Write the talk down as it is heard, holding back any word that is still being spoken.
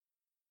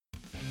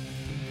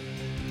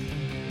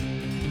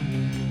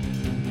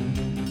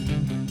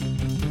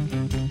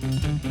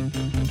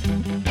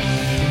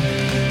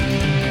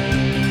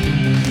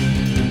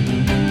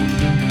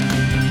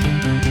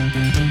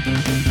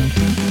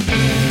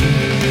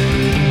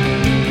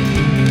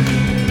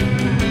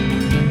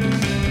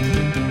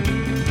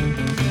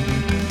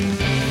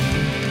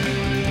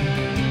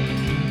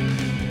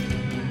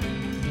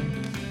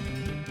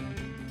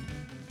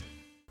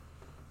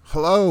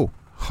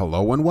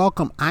Hello and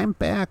welcome. I'm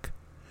back.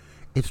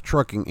 It's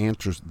Trucking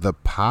Answers, the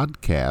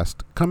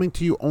podcast, coming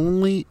to you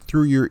only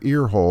through your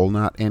ear hole,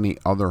 not any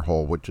other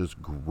hole, which is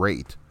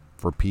great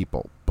for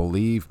people.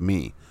 Believe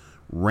me,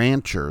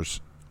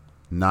 ranchers,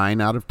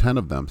 9 out of 10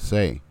 of them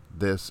say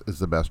this is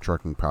the best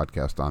trucking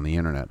podcast on the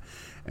internet,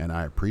 and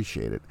I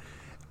appreciate it.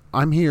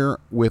 I'm here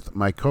with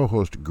my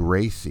co-host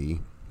Gracie,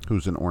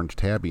 who's an orange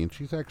tabby, and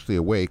she's actually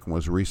awake and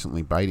was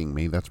recently biting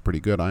me. That's pretty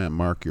good. I am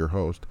Mark, your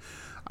host.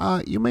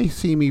 You may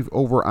see me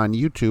over on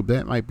YouTube.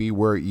 That might be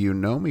where you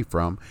know me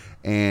from.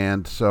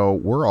 And so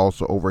we're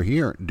also over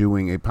here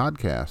doing a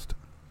podcast.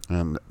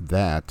 And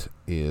that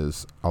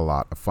is a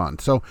lot of fun.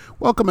 So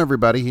welcome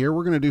everybody here.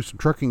 We're going to do some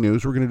trucking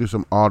news. We're going to do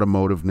some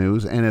automotive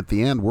news. And at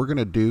the end, we're going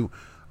to do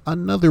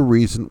another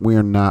reason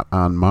we're not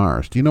on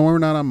Mars. Do you know why we're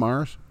not on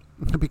Mars?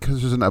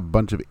 Because there's a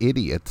bunch of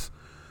idiots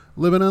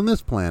living on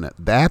this planet.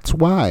 That's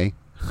why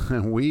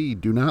we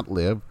do not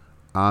live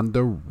on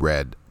the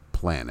red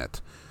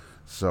planet.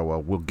 So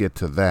we'll get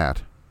to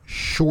that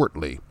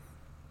shortly.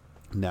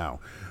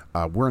 Now,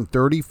 we're in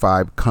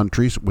 35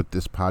 countries with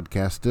this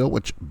podcast still,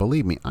 which,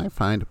 believe me, I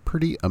find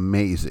pretty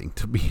amazing,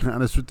 to be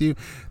honest with you.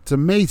 It's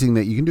amazing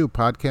that you can do a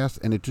podcast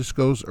and it just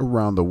goes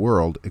around the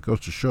world. It goes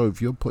to show if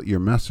you'll put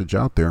your message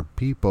out there,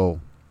 people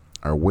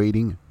are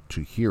waiting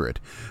to hear it.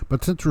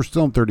 But since we're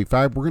still in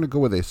 35, we're going to go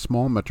with a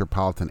small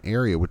metropolitan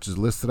area, which is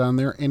listed on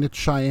there, and it's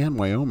Cheyenne,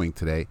 Wyoming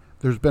today.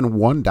 There's been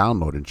one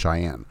download in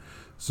Cheyenne.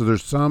 So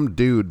there's some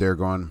dude there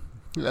going,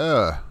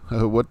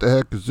 what the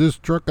heck is this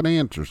Trucking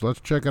Answers? Let's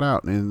check it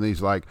out. And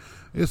he's like,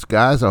 this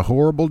guy's a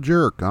horrible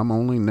jerk. I'm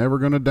only never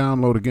going to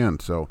download again.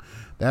 So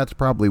that's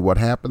probably what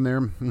happened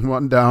there.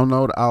 One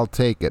download, I'll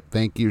take it.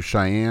 Thank you,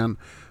 Cheyenne.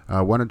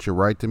 Why don't you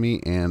write to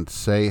me and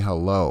say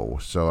hello?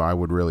 So I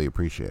would really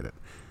appreciate it.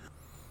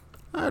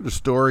 I heard a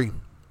story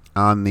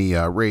on the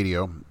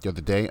radio the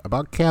other day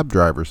about cab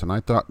drivers, and I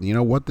thought, you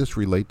know what, this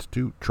relates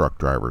to truck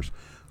drivers.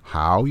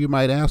 How, you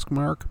might ask,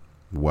 Mark?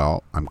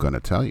 Well, I'm going to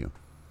tell you.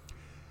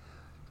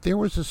 There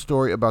was a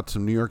story about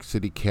some New York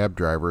City cab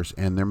drivers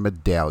and their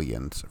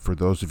medallions. For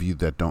those of you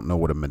that don't know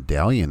what a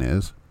medallion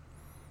is,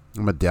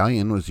 a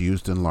medallion was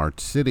used in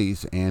large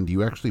cities, and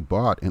you actually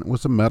bought, and it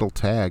was a metal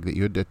tag that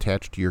you had to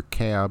attach to your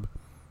cab,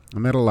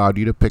 and that allowed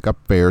you to pick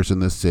up fares in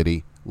the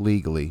city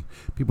legally.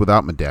 People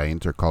without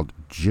medallions are called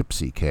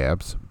gypsy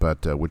cabs,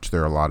 but which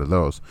there are a lot of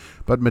those.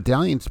 But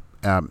medallions,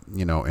 in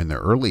the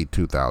early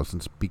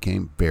 2000s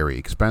became very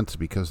expensive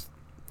because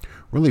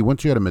really,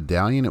 once you had a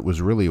medallion, it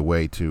was really a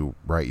way to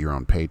write your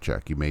own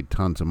paycheck. You made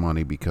tons of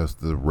money because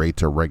the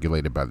rates are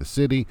regulated by the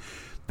city.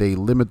 They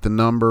limit the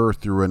number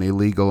through an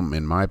illegal,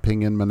 in my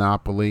opinion,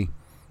 monopoly.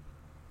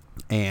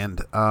 And,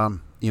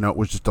 it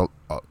was just a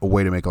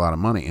way to make a lot of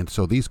money. And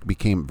so these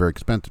became very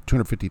expensive,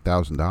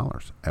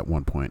 $250,000 at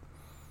one point.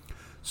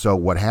 So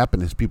what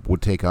happened is people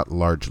would take out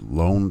large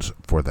loans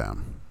for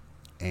them.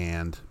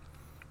 And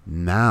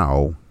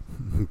now,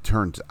 it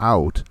turns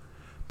out,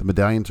 the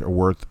medallions are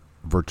worth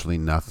virtually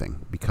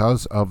nothing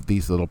because of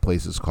these little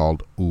places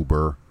called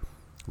Uber,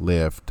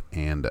 Lyft,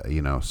 and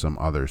some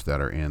others that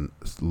are in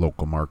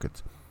local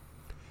markets.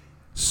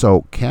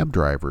 So cab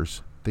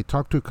drivers, they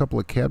talked to a couple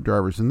of cab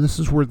drivers, and this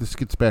is where this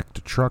gets back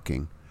to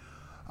trucking.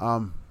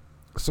 Some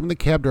of the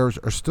cab drivers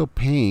are still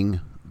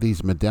paying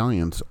these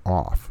medallions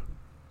off.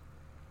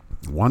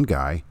 One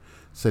guy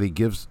said he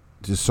gives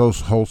his whole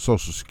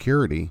Social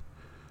Security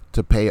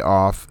to pay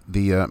off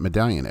the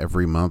medallion.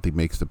 Every month he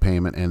makes the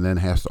payment and then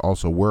has to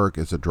also work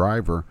as a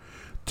driver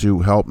to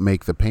help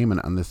make the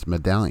payment on this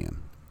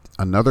medallion.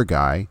 Another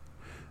guy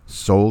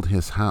sold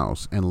his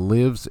house and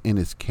lives in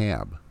his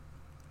cab,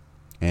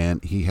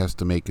 and he has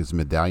to make his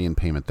medallion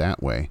payment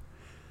that way.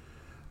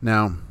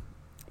 Now,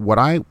 what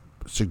I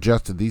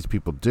suggested these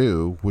people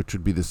do, which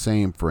would be the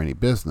same for any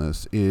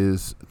business,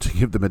 is to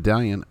give the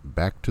medallion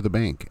back to the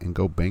bank and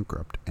go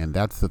bankrupt. And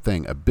that's the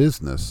thing. A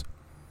business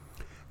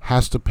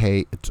has to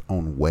pay its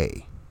own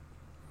way.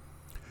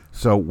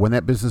 So when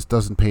that business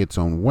doesn't pay its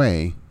own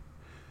way,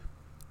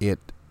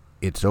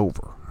 it's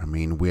over. I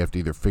mean, we have to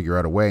either figure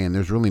out a way, and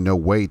there's really no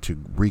way to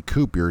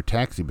recoup your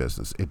taxi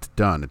business. It's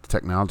done. Its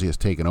technology has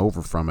taken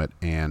over from it,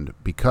 and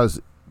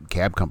because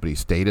cab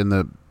companies stayed in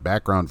the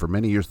background for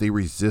many years, they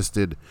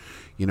resisted,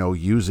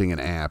 using an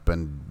app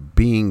and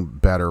being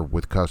better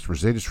with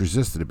customers. They just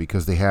resisted it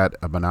because they had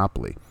a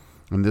monopoly.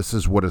 And this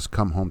is what has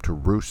come home to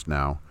roost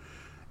now.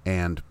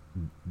 And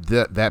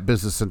that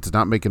business, since it's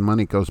not making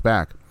money, goes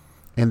back.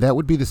 And that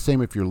would be the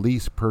same if you're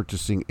lease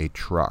purchasing a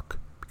truck,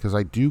 because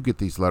I do get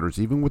these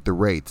letters, even with the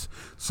rates.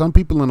 Some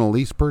people in a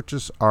lease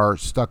purchase are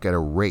stuck at a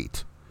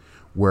rate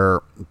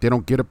where they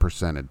don't get a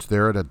percentage.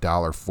 They're at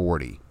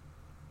 $1.40,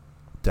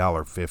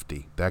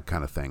 $1.50, that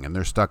kind of thing, and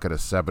they're stuck at a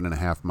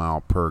 7.5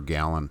 mile per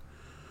gallon,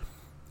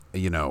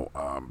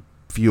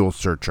 fuel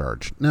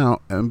surcharge. Now,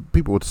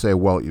 people would say,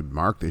 well,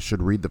 Mark, they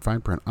should read the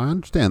fine print. I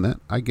understand that.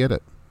 I get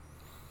it.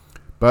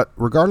 But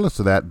regardless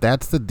of that,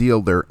 that's the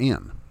deal they're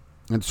in.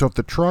 And so if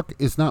the truck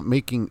is not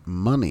making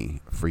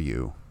money for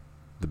you,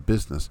 the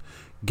business,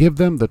 give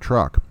them the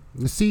truck.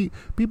 You see,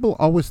 people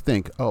always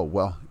think, oh,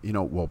 well,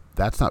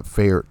 that's not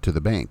fair to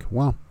the bank.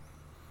 Well,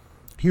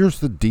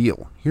 Here's the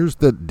deal. Here's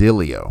the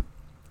dealio.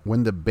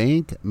 When the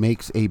bank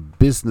makes a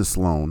business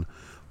loan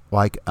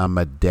like a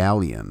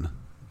medallion,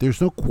 there's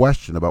no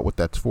question about what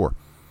that's for.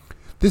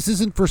 This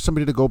isn't for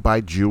somebody to go buy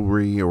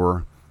jewelry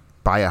or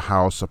buy a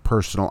house, a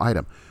personal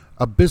item.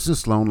 A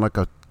business loan like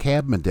a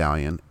cab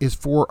medallion is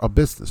for a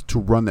business, to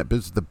run that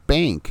business. The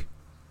bank,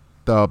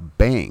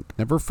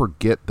 never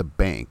forget the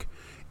bank,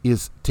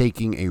 is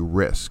taking a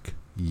risk.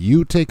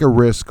 You take a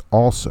risk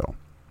also.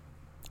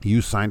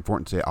 You sign for it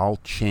and say, I'll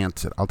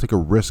chance it. I'll take a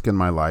risk in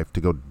my life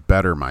to go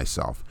better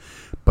myself.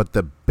 But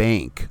the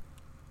bank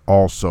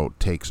also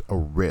takes a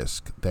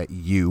risk that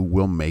you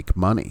will make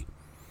money.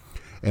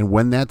 And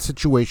when that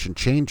situation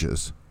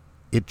changes,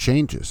 it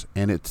changes.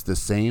 And it's the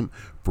same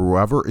for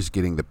whoever is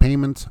getting the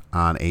payments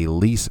on a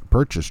lease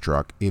purchase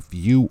truck if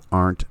you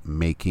aren't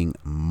making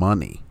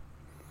money.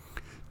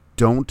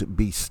 Don't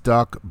be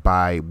stuck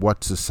by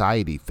what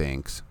society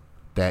thinks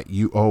that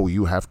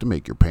you have to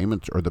make your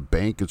payments or the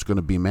bank is going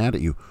to be mad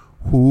at you.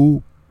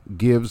 Who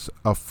gives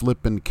a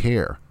flippin'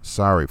 care?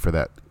 Sorry for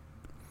that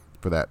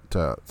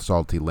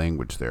salty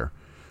language there.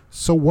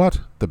 So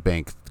what? The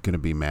bank's going to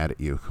be mad at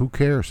you. Who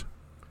cares?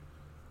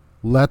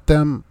 Let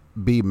them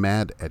be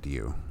mad at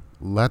you.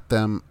 Let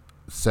them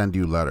send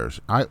you letters.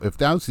 If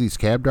that was these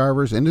cab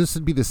drivers, and this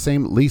would be the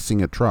same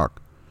leasing a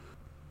truck,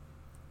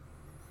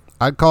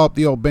 I'd call up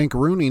the old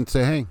bankaroonie and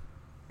say, hey,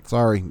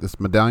 sorry, this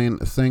medallion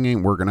thing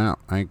ain't working out.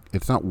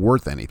 It's not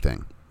worth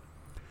anything.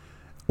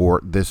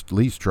 Or this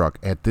lease truck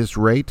at this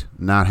rate,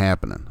 not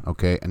happening.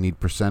 Okay, I need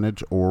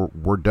percentage or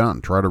we're done.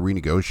 Try to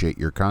renegotiate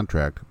your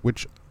contract,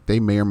 which they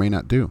may or may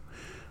not do.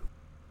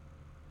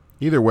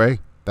 Either way,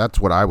 that's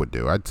what I would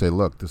do. I'd say,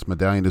 look, this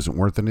medallion isn't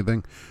worth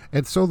anything.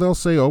 And so they'll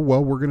say, oh,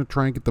 well, we're going to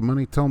try and get the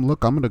money. Tell them,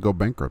 look, I'm going to go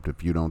bankrupt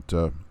if you don't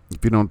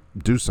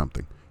do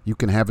something. You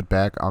can have it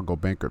back. I'll go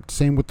bankrupt.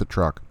 Same with the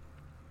truck.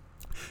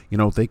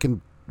 They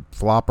can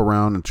flop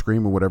around and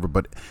scream or whatever,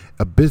 but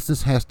a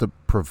business has to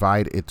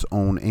provide its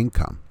own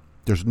income.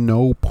 There's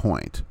no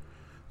point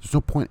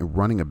in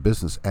running a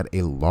business at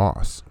a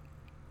loss.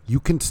 You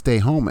can stay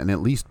home and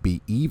at least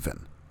be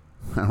even.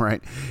 All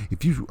right.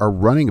 If you are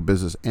running a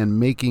business and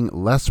making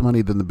less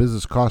money than the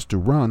business costs to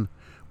run,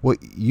 well,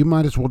 you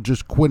might as well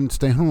just quit and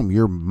stay home.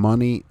 You're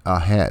money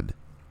ahead.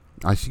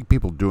 I see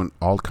people doing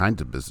all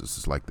kinds of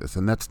businesses like this,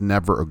 and that's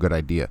never a good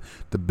idea.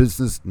 The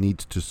business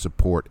needs to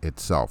support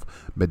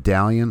itself,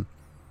 medallion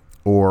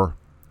or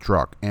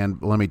truck.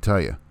 And let me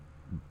tell you,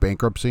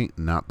 bankruptcy,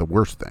 not the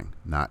worst thing.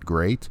 Not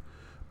great,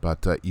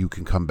 but you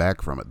can come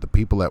back from it. The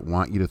people that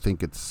want you to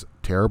think it's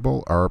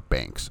terrible are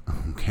banks,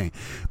 okay?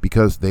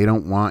 Because they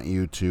don't want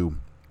you to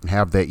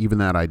have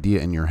that idea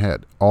in your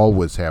head.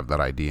 Always have that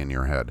idea in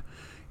your head.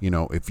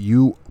 If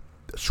you...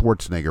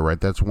 Schwarzenegger, right?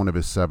 That's one of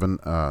his 7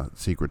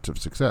 secrets of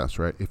success,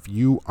 right? If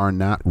you are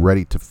not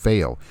ready to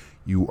fail,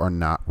 you are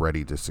not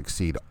ready to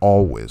succeed.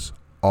 Always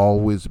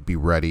be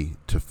ready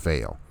to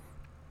fail.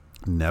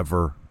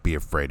 Never be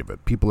afraid of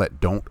it. People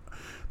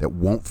that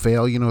won't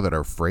fail, that are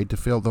afraid to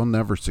fail, they'll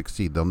never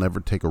succeed. They'll never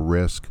take a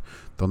risk.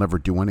 They'll never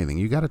do anything.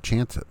 You got to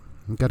chance it.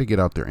 You got to get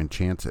out there and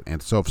chance it.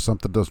 And so if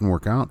something doesn't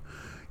work out,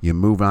 you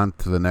move on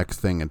to the next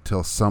thing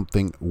until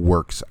something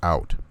works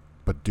out.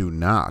 But do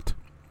not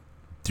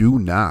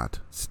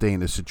stay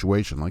in a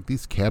situation like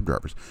these cab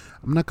drivers.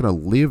 I'm not going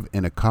to live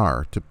in a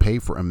car to pay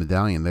for a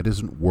medallion that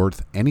isn't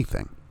worth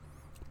anything.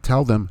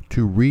 Tell them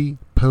to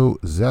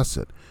repossess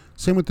it.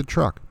 Same with the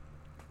truck.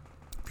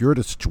 If you're at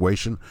a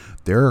situation,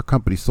 there are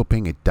companies still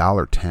paying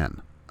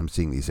 $1.10. I'm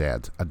seeing these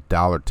ads,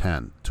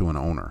 $1.10 to an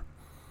owner.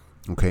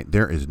 Okay,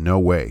 there is no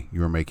way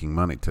you're making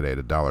money today at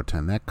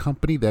 $1.10. That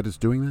company that is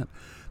doing that,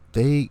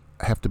 they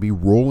have to be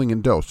rolling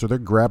in dough. So they're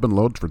grabbing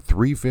loads for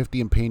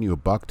 $3.50 and paying you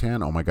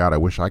 $1.10. Oh my God, I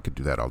wish I could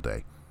do that all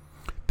day.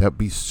 That'd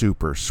be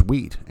super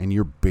sweet. And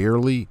you're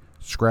barely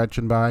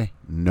scratching by?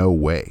 No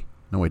way.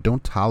 No way.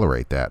 Don't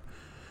tolerate that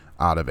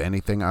out of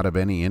anything, out of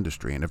any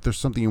industry. And if there's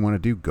something you want to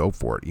do, go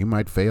for it. You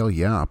might fail.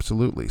 Yeah,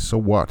 absolutely. So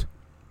what?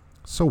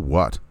 So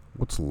what?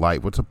 What's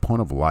life? What's the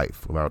point of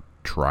life without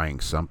trying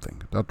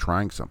something?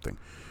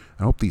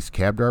 I hope these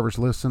cab drivers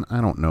listen.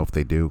 I don't know if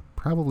they do.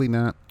 Probably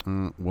not.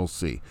 We'll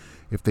see.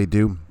 If they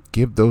do,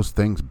 give those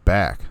things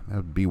back. That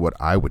would be what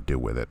I would do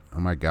with it. Oh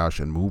my gosh,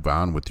 and move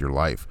on with your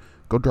life.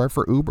 Go drive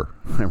for Uber.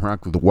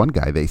 Ironically, the one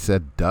guy they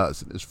said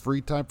does. In his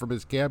free time from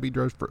his cab, he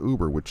drives for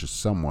Uber, which is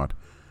somewhat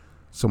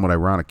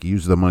ironic. He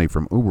uses the money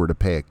from Uber to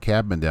pay a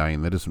cab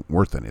medallion that isn't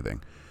worth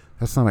anything.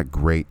 That's not a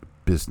great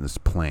business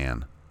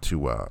plan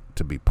to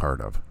be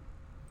part of.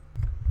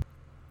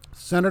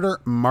 Senator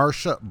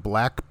Marsha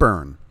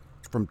Blackburn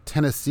from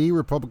Tennessee,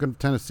 Republican of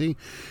Tennessee,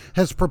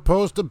 has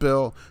proposed a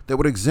bill that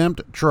would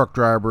exempt truck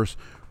drivers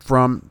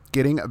from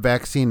getting a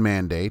vaccine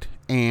mandate,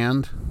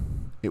 and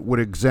it would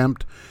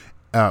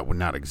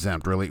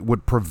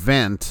would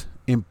prevent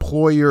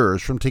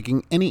employers from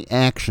taking any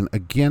action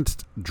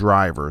against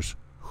drivers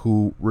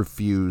who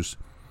refuse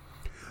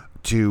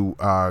to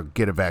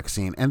get a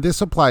vaccine. And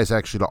this applies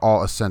actually to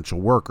all essential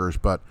workers,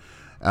 but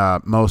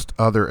most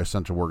other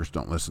essential workers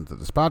don't listen to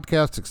this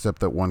podcast, except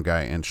that one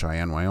guy in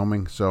Cheyenne,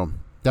 Wyoming. So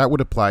that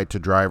would apply to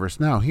drivers.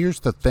 Now, here's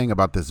the thing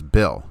about this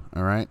bill,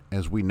 all right,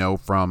 as we know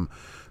from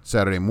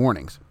Saturday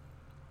mornings.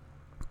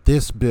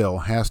 This bill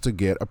has to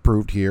get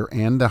approved here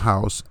and the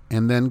House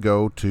and then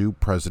go to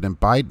President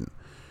Biden.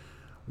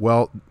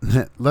 Well,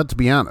 let's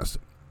be honest.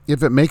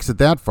 If it makes it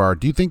that far,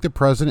 do you think the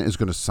president is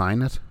going to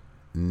sign it?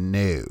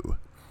 No.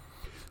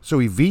 So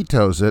he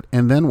vetoes it,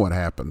 and then what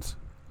happens?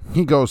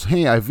 He goes,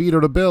 hey, I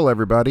vetoed a bill,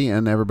 everybody,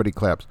 and everybody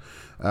claps.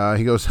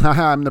 He goes,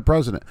 haha, I'm the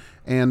president.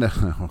 And,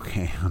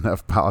 okay,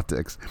 enough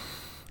politics.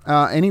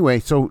 Anyway,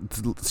 so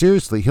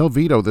seriously, he'll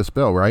veto this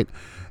bill, right?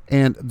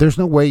 And there's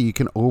no way you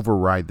can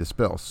override this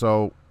bill.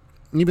 So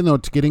even though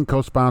it's getting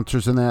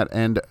co-sponsors in that,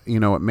 and, you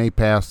know, it may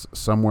pass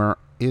somewhere,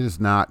 it's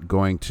just not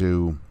going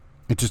to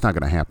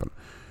happen.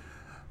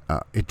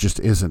 It just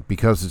isn't,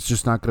 because it's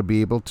just not going to be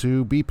able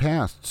to be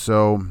passed.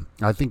 So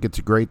I think it's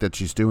great that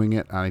she's doing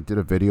it. I did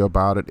a video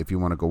about it if you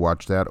want to go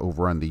watch that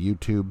over on the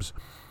YouTubes.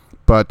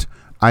 But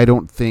I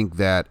don't think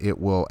that it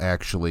will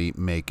actually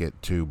make it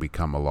to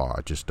become a law.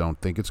 I just don't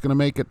think it's going to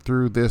make it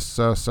through this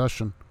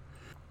session.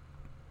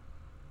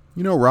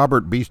 You know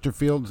Robert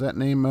Biesterfield? Does that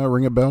name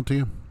ring a bell to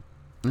you?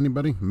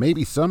 Anybody?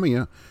 Maybe some of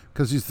you,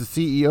 because he's the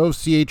CEO of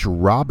C.H.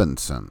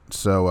 Robinson.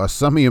 So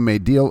some of you may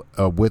deal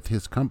with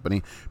his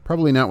company,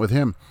 probably not with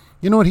him.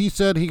 You know what he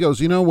said? He goes,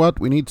 you know what?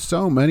 We need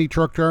so many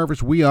truck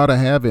drivers, we ought to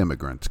have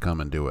immigrants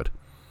come and do it.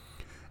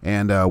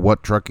 And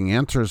what Trucking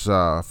Answers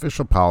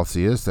official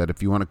policy is that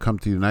if you want to come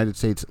to the United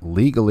States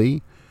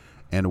legally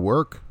and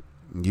work,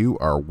 you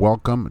are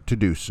welcome to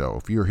do so.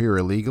 If you're here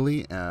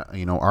illegally,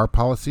 our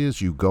policy is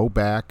you go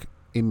back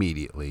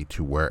immediately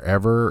to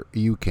wherever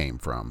you came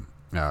from.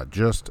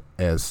 Just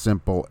as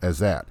simple as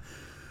that.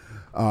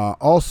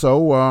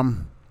 Also,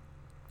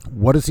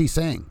 what is he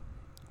saying?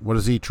 What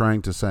is he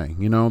trying to say?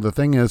 You know, the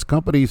thing is,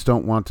 companies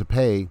don't want to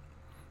pay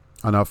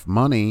enough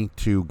money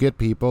to get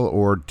people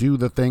or do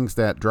the things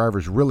that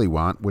drivers really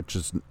want, which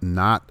is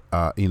not,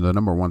 the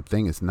number one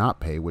thing is not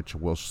pay, which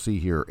we'll see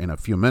here in a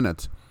few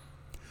minutes.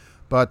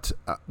 But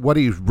what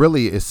he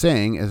really is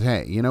saying is,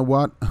 hey, you know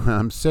what?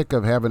 I'm sick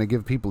of having to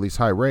give people these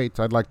high rates.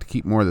 I'd like to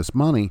keep more of this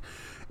money.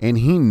 And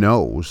he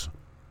knows,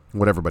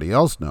 what everybody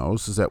else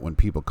knows, is that when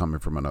people come in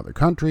from another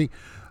country,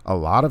 a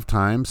lot of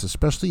times,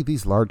 especially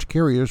these large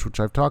carriers,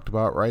 which I've talked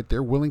about, right,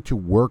 they're willing to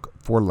work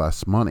for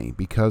less money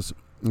because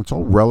it's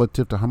all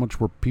relative to how much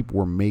people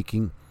were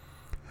making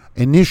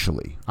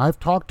initially.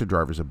 I've talked to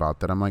drivers about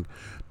that. I'm like,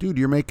 dude,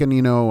 you're making,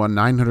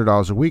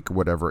 $900 a week or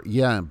whatever.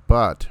 Yeah,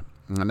 but,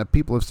 and the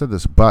people have said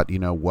this, but you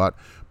know what,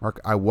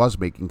 Mark, I was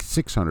making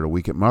 $600 a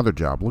week at my other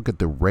job. Look at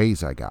the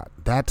raise I got.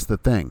 That's the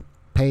thing.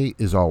 Pay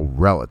is all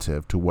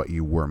relative to what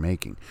you were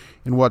making.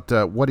 And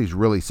what he's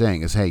really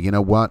saying is, hey, you know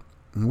what?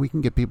 We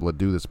can get people to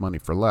do this money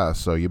for less,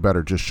 so you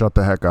better just shut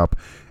the heck up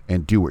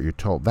and do what you're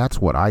told. That's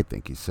what I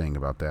think he's saying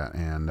about that.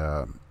 And,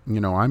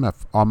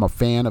 I'm a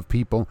fan of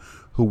people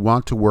who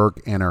want to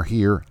work and are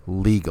here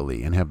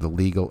legally and have the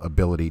legal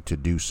ability to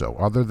do so.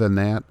 Other than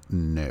that,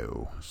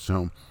 no.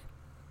 So,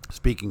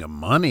 speaking of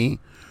money,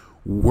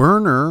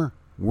 Werner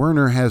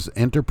has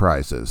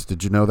enterprises.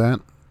 Did you know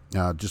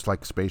that? Just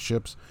like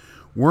spaceships.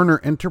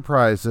 Werner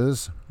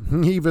Enterprises,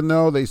 even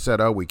though they said,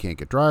 we can't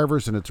get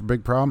drivers and it's a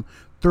big problem,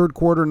 third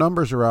quarter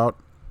numbers are out.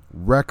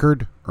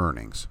 Record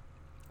earnings.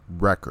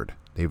 Record.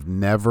 They've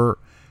never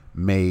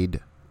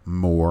made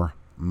more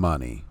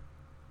money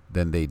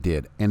than they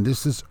did. And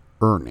this is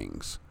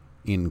earnings,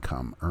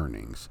 income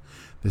earnings.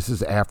 This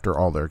is after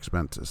all their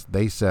expenses.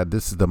 They said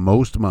this is the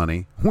most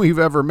money we've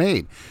ever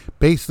made.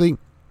 Basically,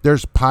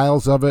 there's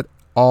piles of it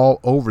all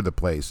over the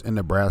place in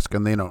Nebraska,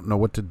 and they don't know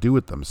what to do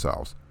with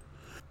themselves.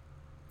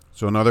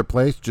 So another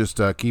place, just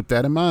keep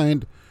that in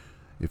mind.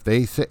 If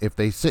they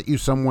sit you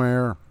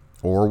somewhere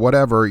or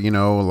whatever,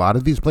 a lot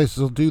of these places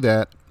will do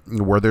that,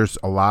 where there's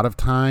a lot of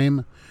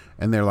time,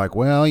 and they're like,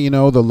 well,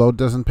 the load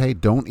doesn't pay.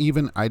 I'd say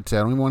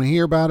I don't even want to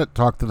hear about it.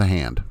 Talk to the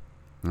hand.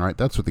 All right,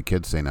 that's what the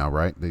kids say now,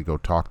 right? They go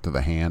talk to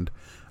the hand.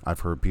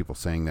 I've heard people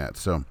saying that.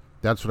 So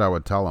that's what I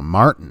would tell them.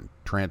 Martin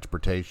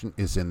Transportation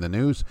is in the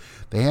news.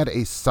 They had a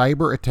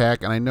cyber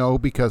attack, and I know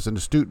because an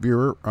astute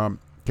viewer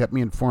kept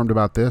me informed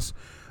about this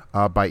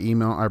by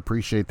email. I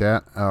appreciate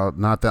that.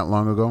 Not that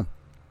long ago.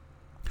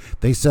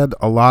 They said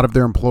a lot of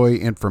their employee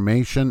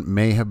information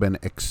may have been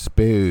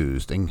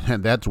exposed. And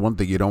that's one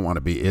thing you don't want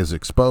to be, is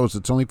exposed.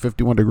 It's only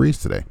 51 degrees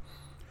today.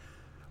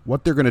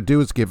 What they're going to do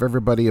is give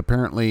everybody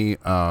apparently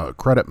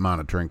credit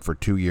monitoring for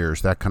 2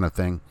 years, that kind of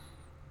thing,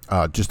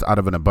 just out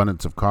of an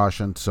abundance of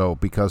caution. So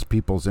because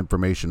people's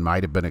information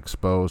might have been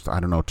exposed, I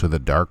don't know, to the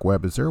dark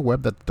web. Is there a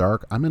web that's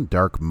dark? I'm in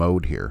dark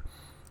mode here.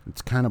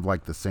 It's kind of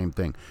like the same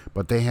thing.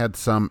 But they had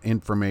some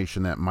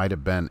information that might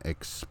have been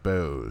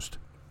exposed.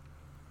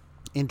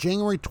 In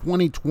January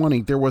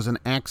 2020, there was an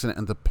accident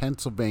in the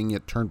Pennsylvania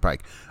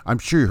Turnpike. I'm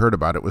sure you heard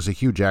about it. It was a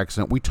huge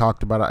accident. We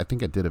talked about it. I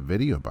think I did a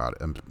video about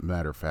it, as a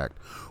matter of fact.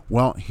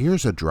 Well,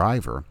 here's a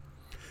driver.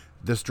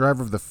 This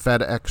driver of the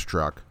FedEx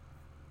truck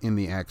in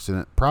the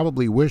accident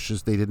probably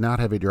wishes they did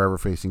not have a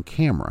driver-facing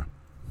camera.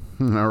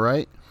 All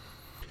right?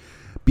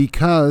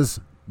 Because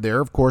they're,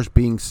 of course,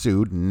 being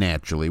sued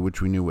naturally,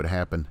 which we knew would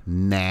happen.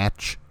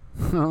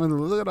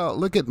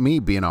 Look at me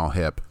being all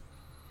hip.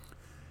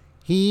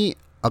 He,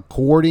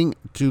 according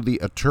to the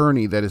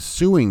attorney that is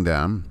suing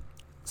them,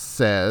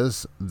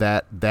 says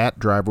that that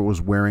driver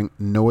was wearing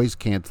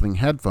noise-canceling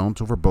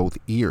headphones over both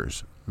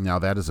ears. Now,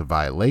 that is a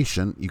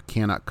violation. You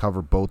cannot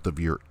cover both of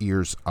your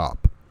ears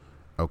up,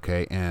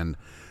 okay? And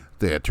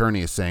the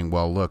attorney is saying,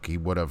 well, look, he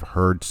would have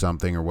heard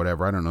something or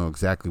whatever. I don't know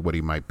exactly what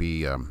he might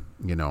be, implying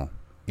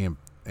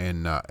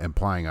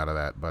out of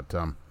that. But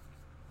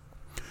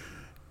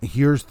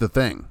here's the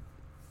thing.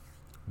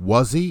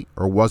 Was he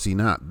or was he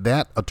not?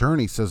 That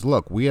attorney says,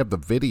 look, we have the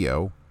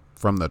video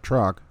from the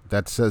truck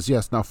that says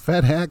yes. Now,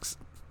 FedEx,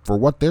 for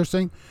what they're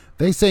saying,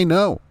 they say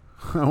no.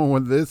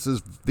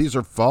 These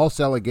are false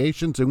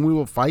allegations, and we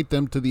will fight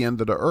them to the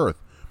end of the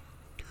earth.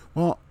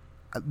 Well,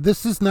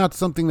 this is not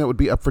something that would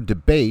be up for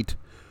debate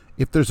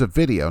if there's a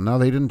video. Now,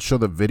 they didn't show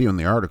the video in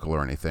the article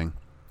or anything,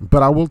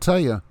 but I will tell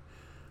you,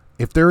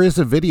 if there is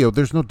a video,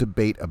 there's no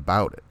debate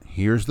about it.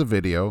 Here's the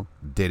video.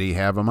 Did he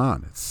have them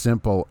on? It's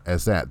simple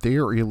as that. They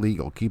are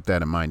illegal. Keep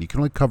that in mind. You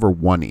can only cover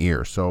one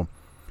ear. So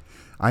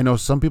I know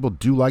some people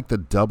do like the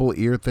double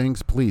ear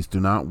things. Please do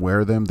not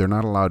wear them. They're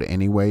not allowed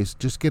anyways.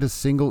 Just get a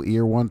single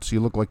ear one so you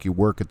look like you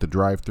work at the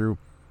drive-thru.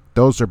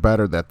 Those are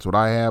better. That's what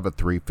I have, a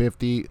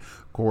 350.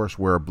 Of course,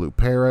 wear a Blue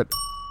Parrot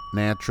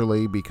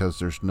naturally because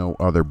there's no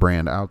other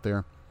brand out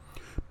there.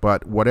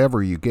 But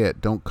whatever you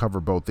get, don't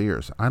cover both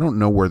ears. I don't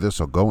know where this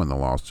will go in the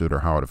lawsuit or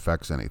how it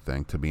affects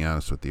anything, to be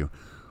honest with you.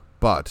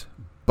 But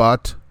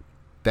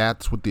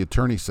that's what the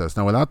attorney says.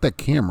 Now, without that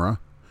camera,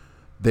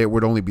 there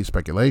would only be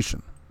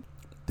speculation.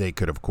 They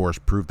could, of course,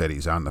 prove that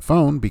he's on the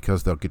phone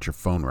because they'll get your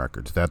phone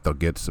records. That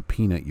they'll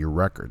subpoena your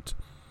records.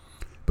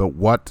 But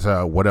what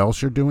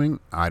else you're doing,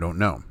 I don't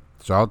know.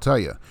 So I'll tell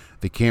you,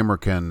 the camera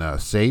can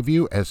save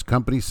you, as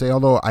companies say,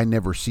 although I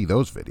never see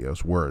those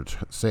videos where it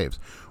saves.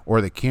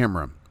 Or the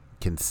camera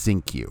can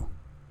sink you.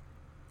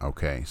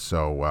 Okay,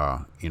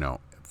 so,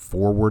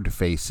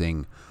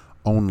 forward-facing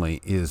only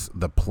is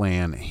the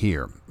plan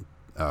here.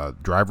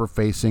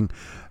 Driver-facing,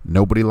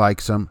 nobody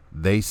likes them.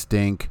 They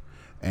stink,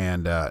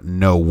 and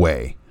no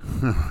way.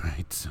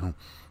 Right, so...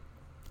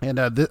 And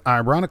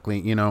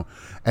ironically,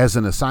 as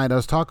an aside, I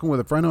was talking with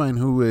a friend of mine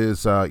who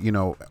is,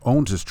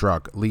 owns his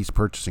truck, lease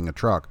purchasing a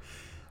truck,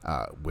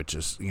 which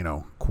is,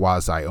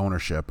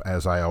 quasi-ownership,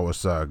 as I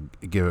always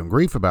give him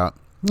grief about.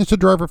 It's a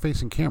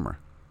driver-facing camera.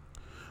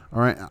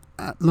 All right.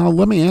 Now,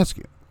 let me ask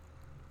you.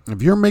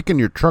 If you're making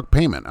your truck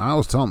payment, I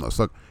was telling this,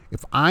 look,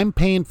 if I'm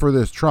paying for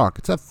this truck,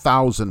 it's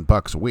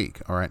 $1,000 a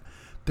week. All right.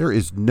 There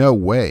is no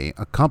way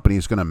a company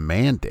is going to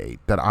mandate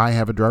that I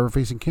have a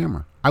driver-facing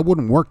camera. I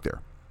wouldn't work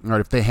there. All right,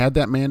 if they had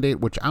that mandate,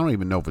 which I don't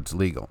even know if it's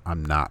legal.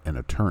 I'm not an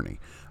attorney.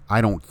 I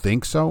don't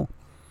think so,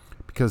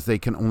 because they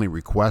can only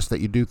request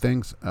that you do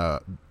things.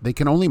 They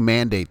can only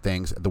mandate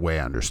things, the way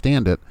I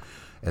understand it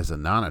as a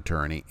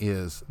non-attorney,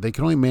 is they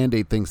can only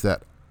mandate things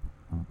that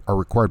are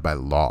required by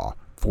law.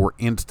 For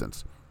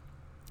instance,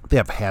 they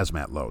have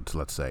hazmat loads,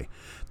 let's say.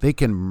 They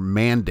can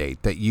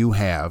mandate that you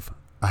have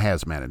a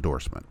hazmat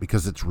endorsement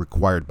because it's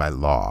required by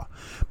law.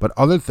 But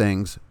other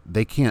things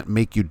they can't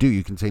make you do.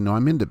 You can say, no,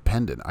 I'm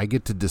independent. I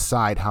get to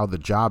decide how the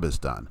job is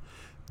done.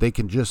 They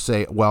can just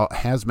say, well,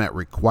 hazmat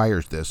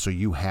requires this, so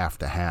you have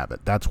to have it.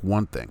 That's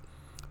one thing.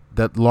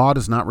 That law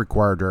does not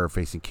require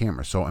driver-facing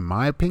camera. So in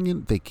my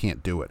opinion, they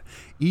can't do it.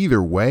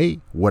 Either way,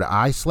 would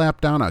I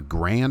slap down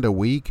 $1,000 a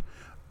week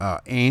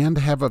and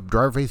have a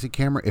driver-facing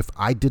camera if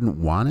I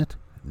didn't want it?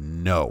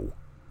 No.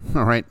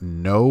 All right,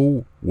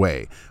 no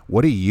way.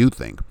 What do you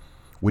think?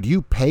 Would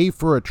you pay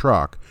for a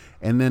truck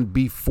and then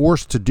be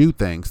forced to do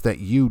things that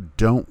you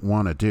don't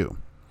want to do?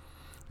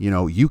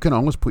 You can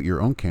always put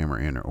your own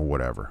camera in or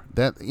whatever.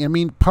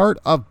 Part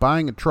of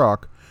buying a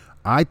truck,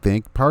 I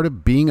think, part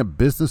of being a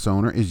business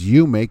owner is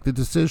you make the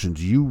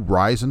decisions. You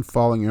rise and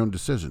fall in your own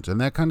decisions.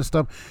 And that kind of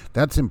stuff,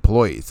 that's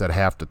employees that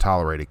have to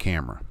tolerate a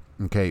camera.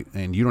 Okay,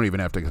 and you don't even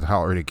have to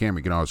tolerate a camera.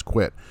 You can always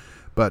quit.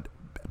 But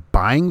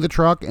buying the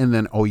truck and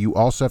then, you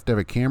also have to have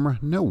a camera?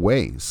 No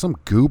way. Some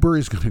goober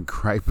is going to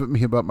gripe at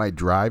me about my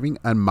driving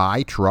on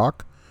my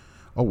truck?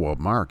 Oh, well,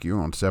 Mark,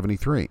 you're on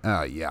 73.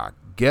 Yeah,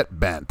 get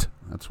bent.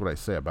 That's what I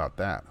say about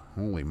that.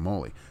 Holy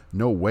moly.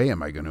 No way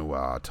am I going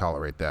to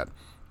tolerate that.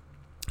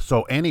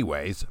 So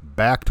anyways,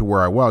 back to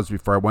where I was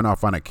before I went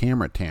off on a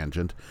camera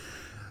tangent.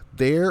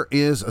 There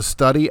is a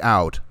study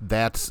out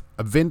that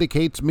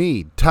vindicates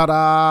me.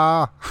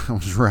 Ta-da! I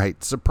was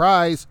right.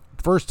 Surprise.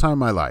 First time in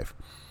my life.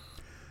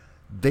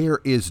 There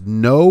is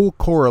no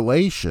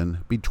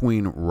correlation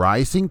between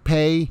rising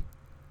pay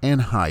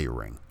and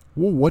hiring.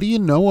 Well, what do you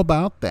know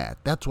about that?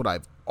 That's what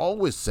I've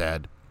always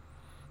said,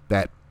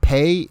 that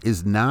pay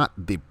is not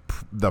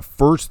the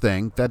first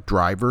thing that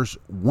drivers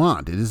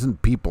want. It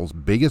isn't people's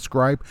biggest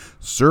gripe.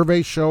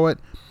 Surveys show it.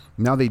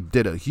 Now, they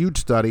did a huge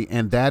study,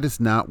 and that is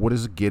not what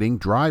is getting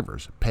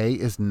drivers. Pay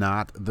is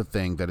not the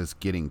thing that is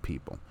getting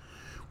people.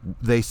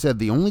 They said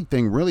the only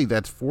thing really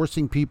that's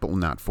forcing people,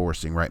 not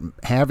forcing, right,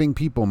 having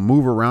people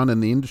move around in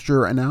the industry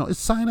right now is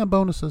sign-on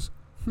bonuses.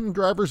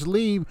 Drivers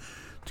leave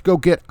to go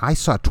get, I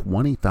saw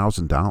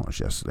 $20,000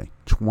 yesterday,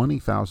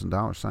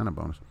 $20,000 sign-on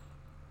bonus.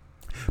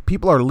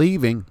 People are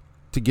leaving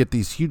to get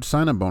these huge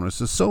sign-on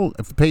bonuses. So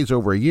if it pays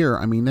over a year,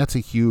 I mean, that's a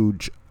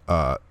huge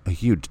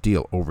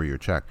deal over your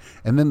check.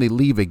 And then they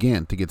leave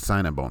again to get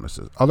sign-on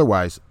bonuses.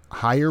 Otherwise,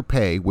 higher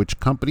pay, which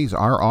companies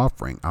are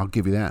offering, I'll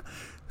give you that.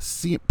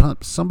 See,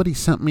 somebody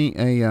sent me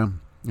an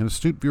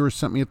astute viewer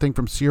sent me a thing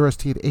from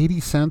CRST at 80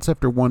 cents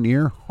after 1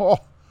 year. Oh,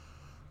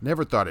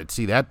 never thought I'd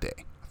see that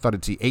day. I thought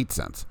I'd see 8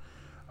 cents.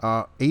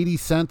 80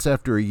 cents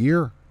after a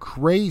year,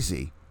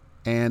 crazy.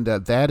 And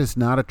that is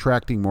not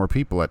attracting more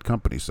people at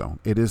companies, though.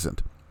 It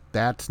isn't.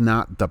 That's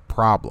not the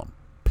problem.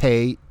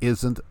 Pay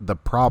isn't the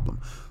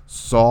problem.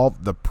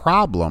 Solve the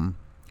problem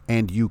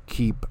and you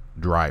keep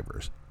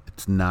drivers.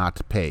 It's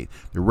not pay.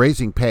 They're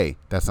raising pay.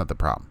 That's not the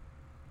problem.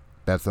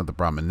 That's not the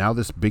problem. And now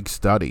this big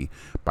study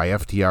by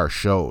FTR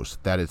shows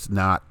that it's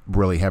not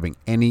really having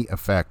any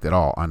effect at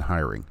all on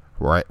hiring.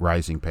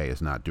 Rising pay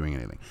is not doing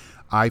anything.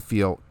 I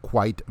feel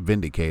quite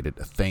vindicated.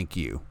 Thank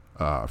you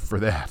for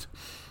that.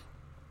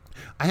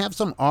 I have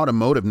some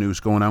automotive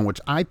news going on,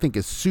 which I think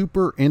is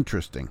super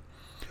interesting.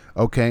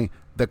 Okay,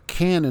 the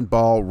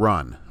Cannonball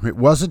Run. It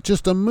wasn't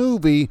just a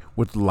movie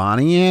with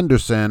Lonnie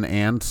Anderson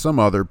and some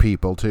other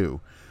people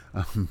too.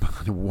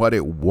 But what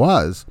it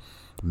was,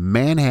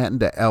 Manhattan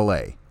to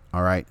L.A.,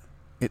 all right?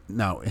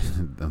 Now,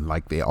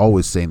 like they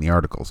always say in the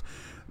articles,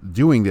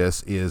 doing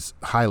this is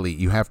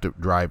you have to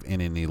drive in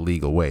an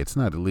illegal way. It's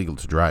not illegal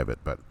to drive it,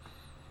 but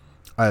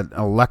an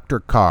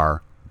electric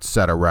car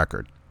set a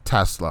record.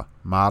 Tesla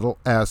Model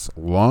S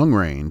long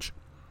range.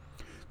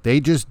 They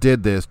just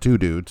did this, two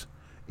dudes,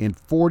 in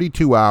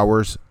 42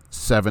 hours,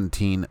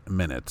 17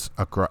 minutes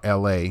across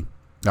L.A.,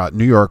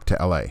 New York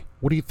to L.A.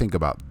 What do you think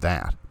about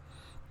that?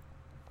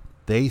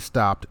 They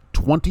stopped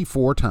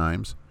 24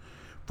 times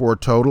for a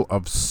total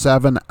of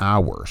 7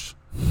 hours.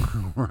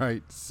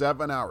 Right,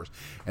 7 hours.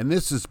 And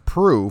this is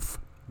proof,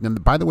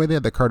 and by the way, they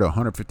had the car to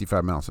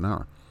 155 miles an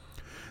hour.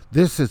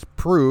 This is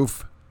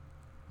proof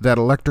that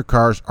electric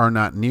cars are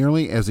not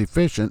nearly as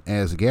efficient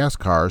as gas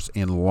cars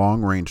in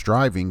long-range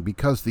driving,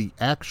 because the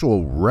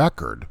actual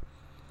record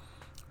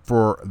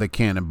for the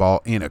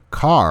Cannonball in a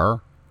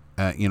car,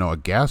 a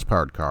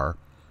gas-powered car,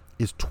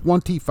 is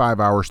 25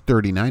 hours,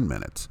 39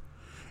 minutes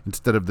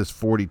instead of this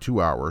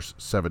 42 hours,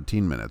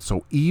 17 minutes.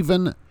 So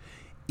even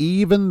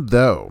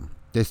though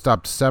they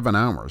stopped 7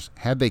 hours,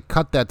 had they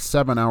cut that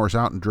 7 hours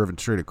out and driven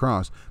straight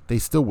across, they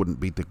still wouldn't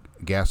beat the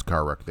gas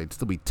car record. They'd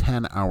still be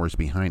 10 hours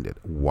behind it.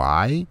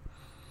 Why?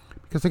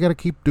 Because they got to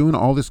keep doing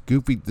all this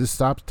this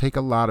stops take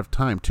a lot of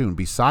time too. And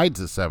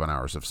besides the 7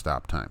 hours of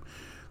stop time,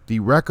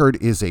 the record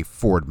is a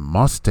Ford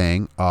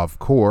Mustang, of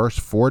course,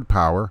 Ford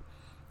Power,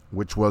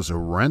 which was a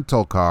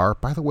rental car.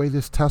 By the way,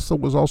 this Tesla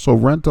was also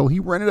rental. He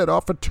rented it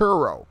off a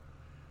Turo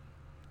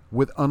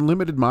with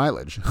unlimited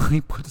mileage.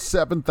 He put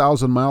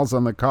 7,000 miles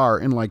on the car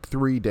in like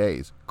 3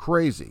 days.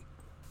 Crazy.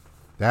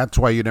 That's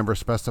why you never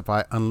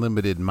specify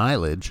unlimited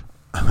mileage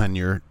on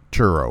your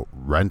Turo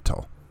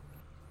rental.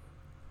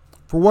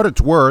 For what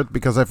it's worth,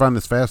 because I find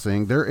this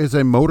fascinating, there is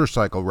a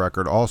motorcycle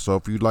record also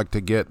if you'd like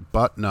to get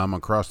butt numb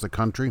across the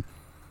country.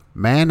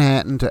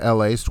 Manhattan to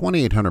LA is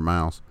 2,800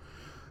 miles,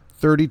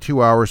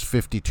 32 hours,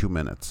 52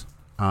 minutes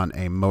on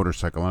a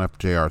motorcycle, an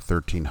FJR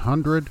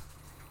 1300.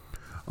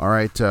 All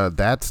right,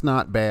 that's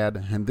not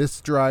bad. And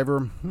this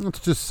driver, let's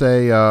just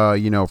say,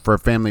 for a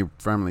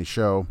family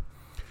show,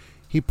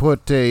 he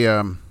put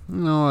a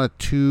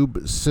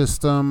tube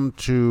system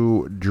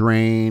to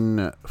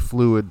drain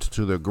fluids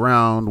to the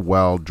ground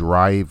while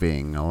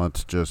driving. Now,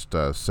 let's just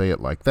say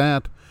it like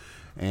that.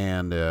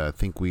 And I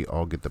think we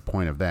all get the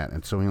point of that.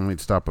 And so he only had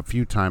to stop a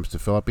few times to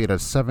fill up. He had a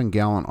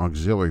 7-gallon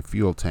auxiliary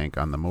fuel tank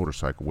on the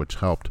motorcycle, which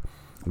helped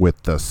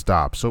with the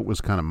stop. So it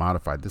was kind of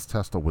modified. This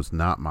Tesla was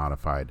not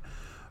modified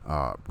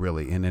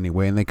really in any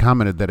way. And they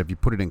commented that if you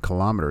put it in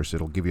kilometers,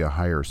 it'll give you a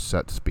higher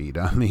set speed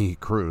on the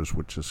Cruise,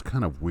 which is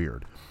kind of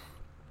weird.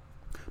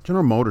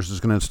 General Motors is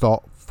going to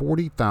install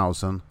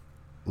 40,000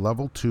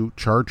 level 2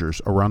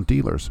 chargers around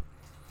dealers.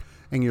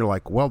 And you're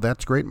like, well,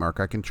 that's great, Mark.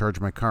 I can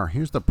charge my car.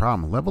 Here's the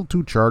problem. Level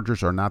 2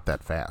 chargers are not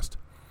that fast.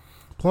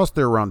 Plus,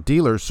 they're around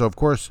dealers. So, of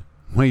course,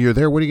 when you're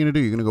there, what are you going to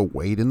do? You're going to go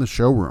wait in the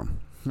showroom.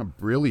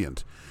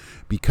 Brilliant.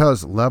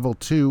 Because level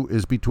 2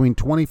 is between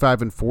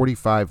 25 and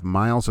 45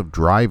 miles of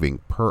driving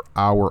per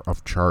hour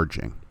of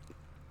charging.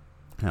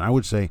 And I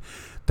would say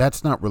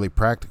that's not really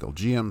practical.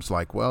 GM's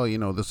like, well,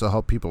 this will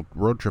help people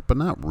road trip, but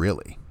not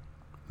really.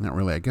 Not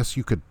really. I guess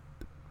you could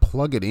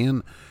plug it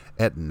in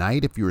at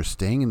night if you were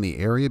staying in the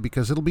area,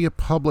 because it'll be a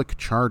public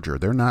charger.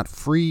 They're not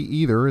free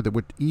either.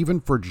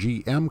 Even for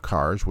GM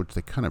cars, which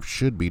they kind of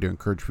should be to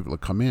encourage people to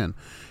come in,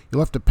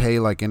 you'll have to pay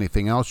like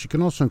anything else. You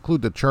can also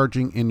include the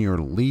charging in your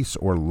lease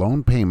or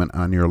loan payment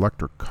on your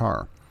electric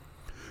car.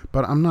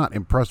 But I'm not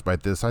impressed by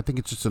this. I think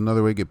it's just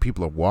another way to get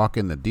people to walk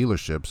in the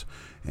dealerships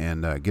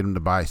and get them to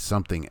buy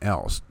something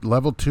else.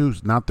 Level 2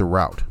 is not the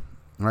route.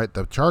 All right,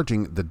 the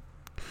charging,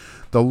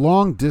 the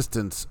long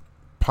distance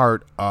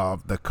part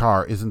of the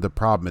car isn't the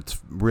problem.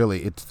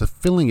 It's the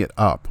filling it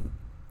up.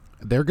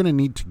 They're going to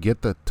need to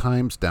get the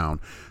times down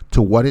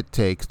to what it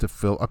takes to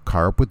fill a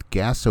car up with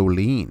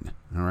gasoline.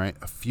 All right,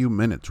 a few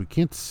minutes. We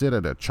can't sit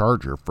at a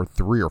charger for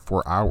 3 or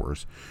 4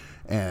 hours,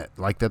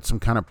 like that's some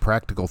kind of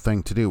practical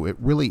thing to do. It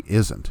really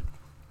isn't.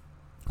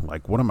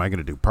 Like, what am I going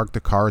to do? Park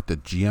the car at the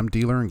GM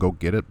dealer and go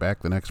get it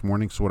back the next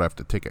morning? So what, I have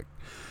to take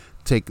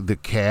the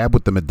cab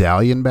with the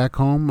medallion back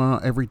home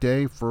every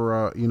day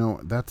for,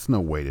 that's no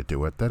way to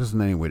do it. That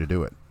isn't any way to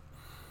do it.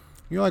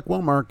 You're like,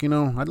 well, Mark,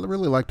 I'd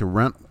really like to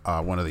rent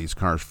one of these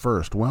cars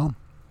first. Well,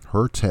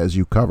 Hertz has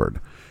you covered.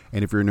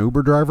 And if you're an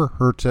Uber driver,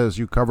 Hertz has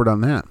you covered on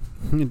that.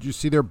 Did you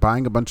see they're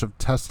buying a bunch of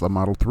Tesla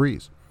Model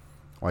 3s?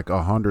 Like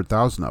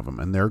 100,000 of them.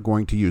 And they're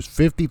going to use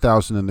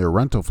 50,000 in their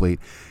rental fleet.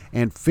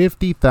 And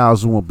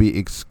 50,000 will be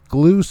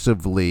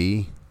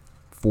exclusively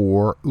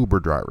for Uber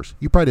drivers.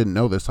 You probably didn't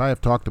know this. I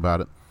have talked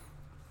about it.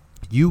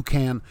 You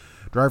can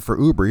drive for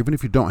Uber even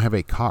if you don't have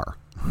a car.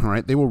 All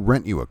right? They will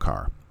rent you a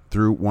car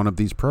through one of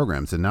these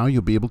programs. And now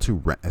you'll be able to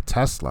rent a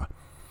Tesla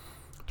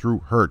through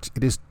Hertz.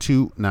 It is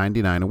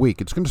 $299 a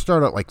week. It's going to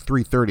start out like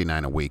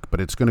 $339 a week, but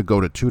it's going to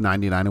go to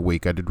 $299 a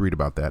week. I did read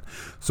about that.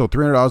 So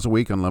 $300 a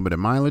week, unlimited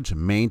mileage,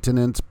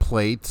 maintenance,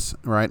 plates,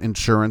 right,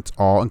 insurance,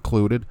 all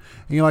included.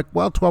 And you're like,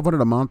 well,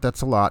 $1,200 a month,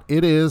 that's a lot.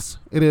 It is.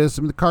 I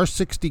mean, the car's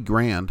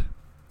 $60,000.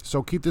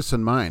 So keep this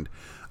in mind.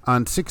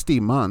 On 60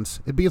 months,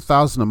 it'd be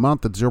 $1,000 a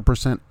month at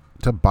 0%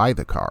 to buy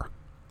the car.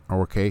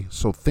 Okay,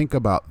 so think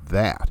about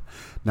that.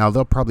 Now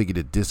they'll probably get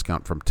a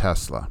discount from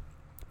Tesla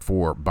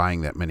for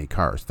buying that many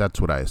cars. That's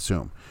what I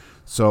assume.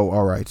 So,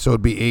 all right, so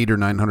it'd be $800 or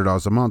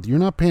 $900 a month. You're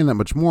not paying that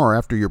much more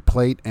after your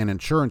plate and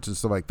insurance and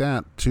stuff like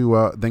that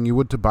than you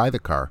would to buy the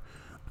car.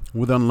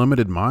 With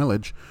unlimited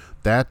mileage,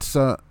 that's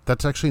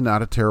actually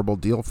not a terrible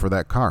deal for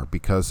that car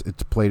because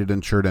it's plated,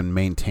 insured, and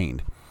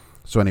maintained.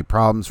 So any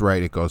problems,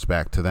 right, it goes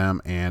back to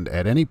them. And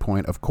at any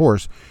point, of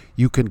course,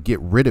 you can get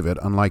rid of it,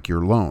 unlike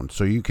your loan.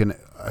 So you can,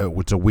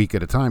 it's a week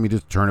at a time, you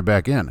just turn it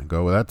back in and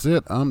go, well, that's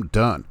it, I'm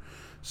done.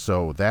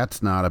 So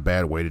that's not a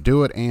bad way to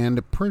do it.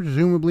 And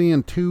presumably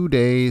in 2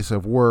 days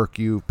of work,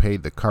 you've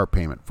paid the car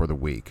payment for the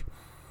week.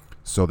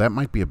 So that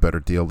might be a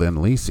better deal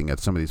than leasing at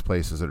some of these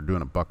places that are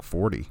doing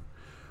 $1.40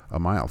 a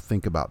mile.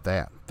 Think about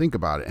that. Think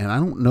about it. And I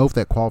don't know if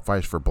that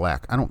qualifies for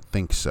Black. I don't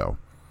think so.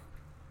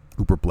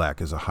 Uber Black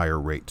is a higher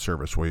rate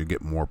service where you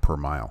get more per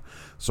mile.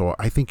 So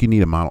I think you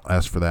need a Model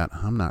S for that.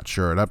 I'm not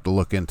sure. I'd have to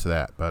look into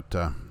that. But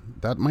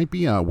that might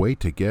be a way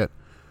to get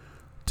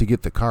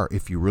the car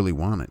if you really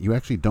want it. You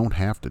actually don't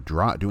have to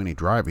do any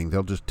driving.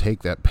 They'll just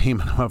take that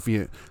payment off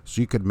you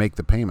so you could make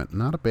the payment.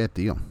 Not a bad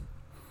deal.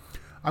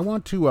 I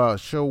want to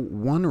show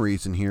one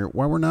reason here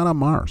why we're not on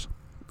Mars.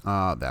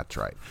 That's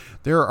right.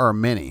 There are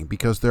many,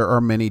 because there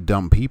are many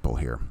dumb people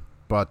here.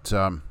 But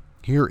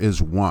here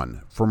is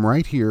one from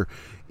right here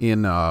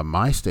in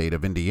my state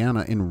of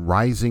Indiana, in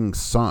Rising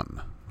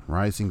Sun.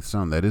 Rising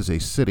Sun, that is a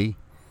city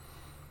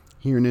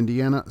here in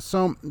Indiana.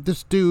 So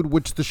this dude,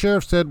 which the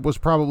sheriff said was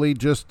probably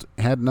just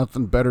had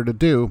nothing better to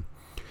do.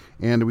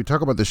 And we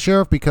talk about the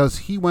sheriff because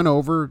he went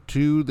over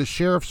to the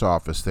sheriff's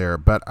office there.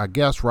 But I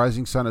guess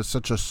Rising Sun is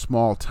such a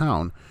small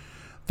town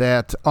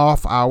that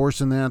off hours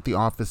and that the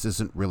office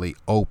isn't really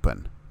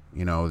open.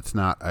 You know, it's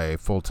not a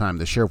full time.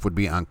 The sheriff would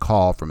be on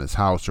call from his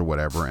house or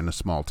whatever in a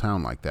small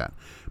town like that.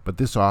 But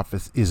this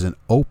office isn't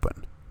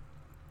open.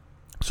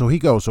 So he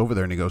goes over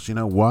there and he goes, you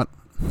know what?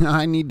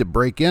 I need to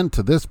break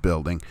into this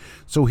building.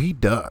 So he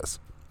does.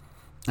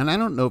 And I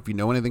don't know if you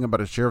know anything about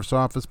a sheriff's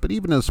office, but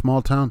even in a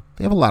small town,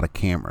 they have a lot of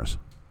cameras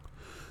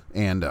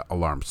and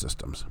alarm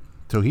systems.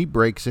 So he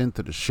breaks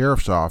into the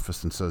sheriff's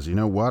office and says, you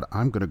know what?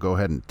 I'm going to go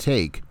ahead and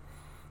take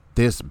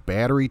this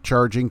battery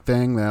charging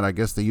thing that I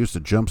guess they use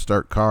to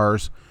jumpstart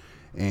cars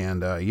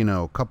and,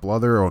 a couple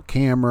other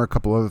camera, a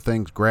couple other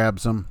things,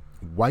 grabs them,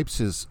 wipes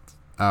his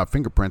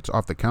fingerprints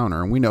off the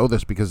counter. And we know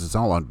this because it's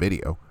all on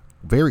video.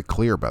 Very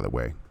clear, by the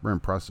way. Very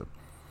impressive.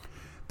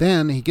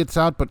 Then he gets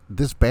out, but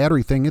this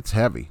battery thing, it's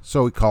heavy.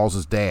 So he calls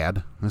his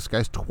dad. This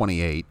guy's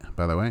 28,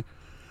 by the way.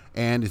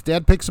 And his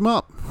dad picks him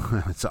up.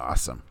 It's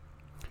awesome.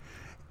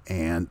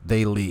 And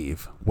they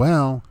leave.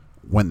 Well,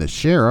 when the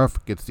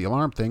sheriff gets the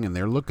alarm thing and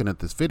they're looking at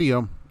this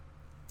video,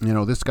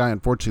 this guy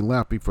unfortunately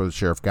left before the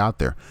sheriff got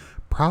there.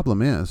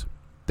 Problem is,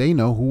 they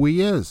know who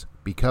he is.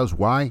 Because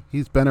why?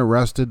 He's been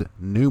arrested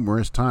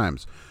numerous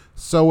times.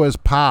 So is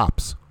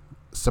Pops.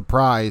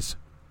 Surprise.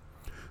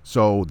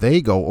 So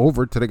they go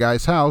over to the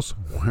guy's house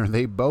where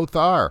they both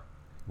are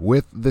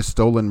with the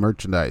stolen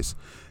merchandise,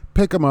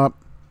 pick him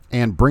up,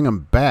 and bring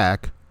him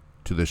back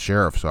to the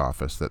sheriff's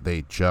office that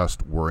they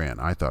just were in.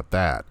 I thought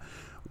that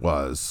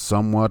was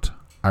somewhat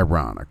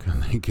ironic.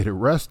 They get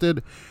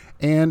arrested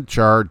and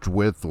charged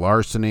with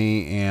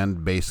larceny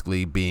and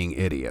basically being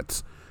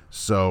idiots.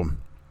 So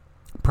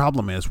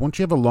problem is, once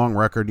you have a long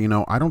record,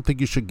 I don't think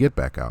you should get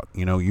back out.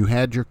 You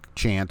had your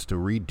chance to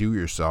redo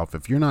yourself.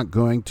 If you're not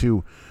going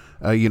to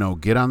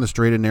get on the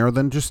straight and narrow,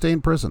 then just stay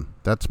in prison.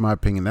 That's my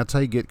opinion. That's how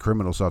you get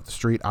criminals off the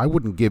street. I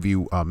wouldn't give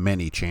you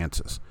many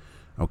chances.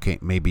 Okay,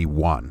 maybe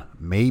one,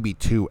 maybe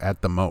two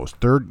at the most.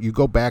 Third, you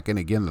go back, and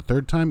again, the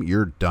third time,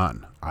 you're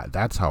done.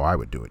 That's how I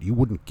would do it. You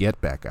wouldn't get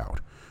back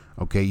out.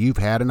 Okay, you've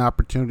had an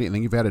opportunity, and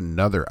then you've had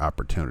another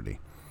opportunity.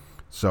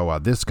 So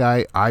this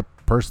guy, I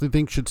personally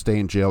think should stay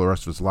in jail the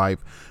rest of his life.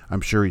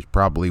 I'm sure he's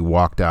probably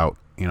walked out,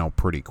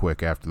 pretty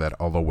quick after that,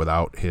 although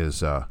without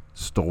his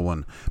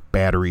stolen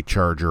battery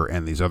charger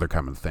and these other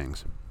common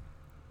things.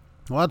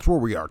 Well, that's where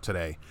we are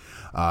today.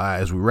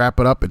 As we wrap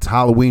it up, it's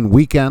Halloween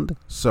weekend,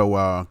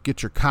 so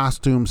get your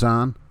costumes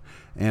on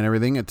and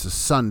everything. It's a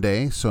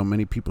Sunday, so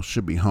many people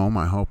should be home.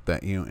 I hope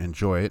that you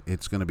enjoy it.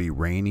 It's going to be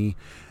rainy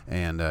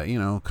and,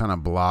 kind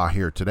of blah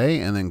here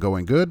today, and then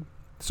going good.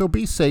 So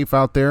be safe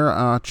out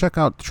there. Check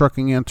out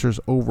Trucking Answers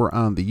over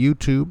on the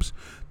YouTubes.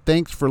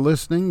 Thanks for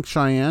listening,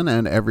 Cheyenne,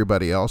 and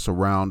everybody else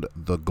around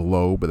the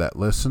globe that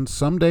listens.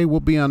 Someday we'll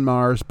be on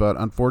Mars, but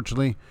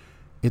unfortunately,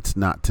 it's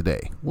not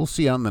today. We'll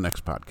see you on the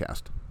next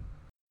podcast.